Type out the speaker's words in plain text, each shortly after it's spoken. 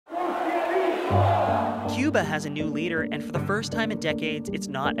Cuba has a new leader, and for the first time in decades, it's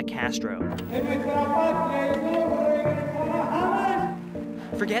not a Castro.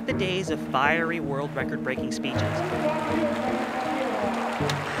 Forget the days of fiery world record-breaking speeches.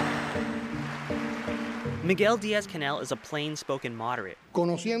 Miguel Diaz-Canel is a plain-spoken moderate,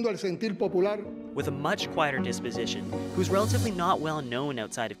 conociendo el sentir popular, with a much quieter disposition, who's relatively not well known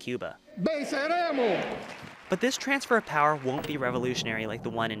outside of Cuba. ¡Venceremos! But this transfer of power won't be revolutionary like the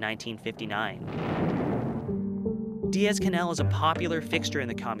one in 1959. Diaz-Canel is a popular fixture in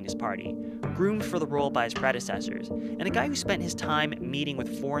the Communist Party, groomed for the role by his predecessors, and a guy who spent his time meeting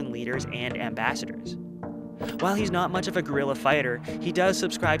with foreign leaders and ambassadors. While he's not much of a guerrilla fighter, he does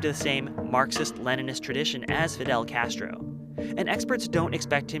subscribe to the same Marxist-Leninist tradition as Fidel Castro, and experts don't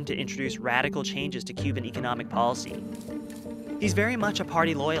expect him to introduce radical changes to Cuban economic policy. He's very much a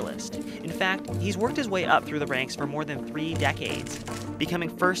party loyalist. In fact, he's worked his way up through the ranks for more than 3 decades,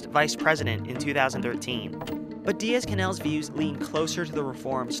 becoming first vice president in 2013. But Diaz-Canel's views lean closer to the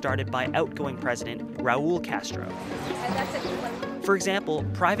reforms started by outgoing president Raúl Castro. For example,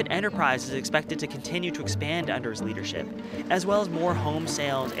 private enterprise is expected to continue to expand under his leadership, as well as more home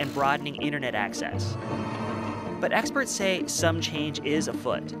sales and broadening internet access. But experts say some change is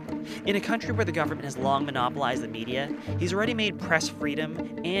afoot. In a country where the government has long monopolized the media, he's already made press freedom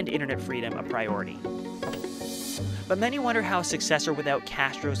and internet freedom a priority. But many wonder how a successor without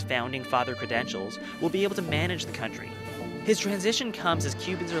Castro's founding father credentials will be able to manage the country. His transition comes as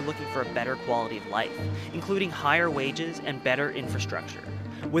Cubans are looking for a better quality of life, including higher wages and better infrastructure,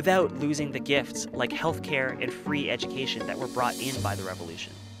 without losing the gifts like healthcare and free education that were brought in by the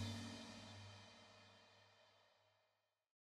revolution.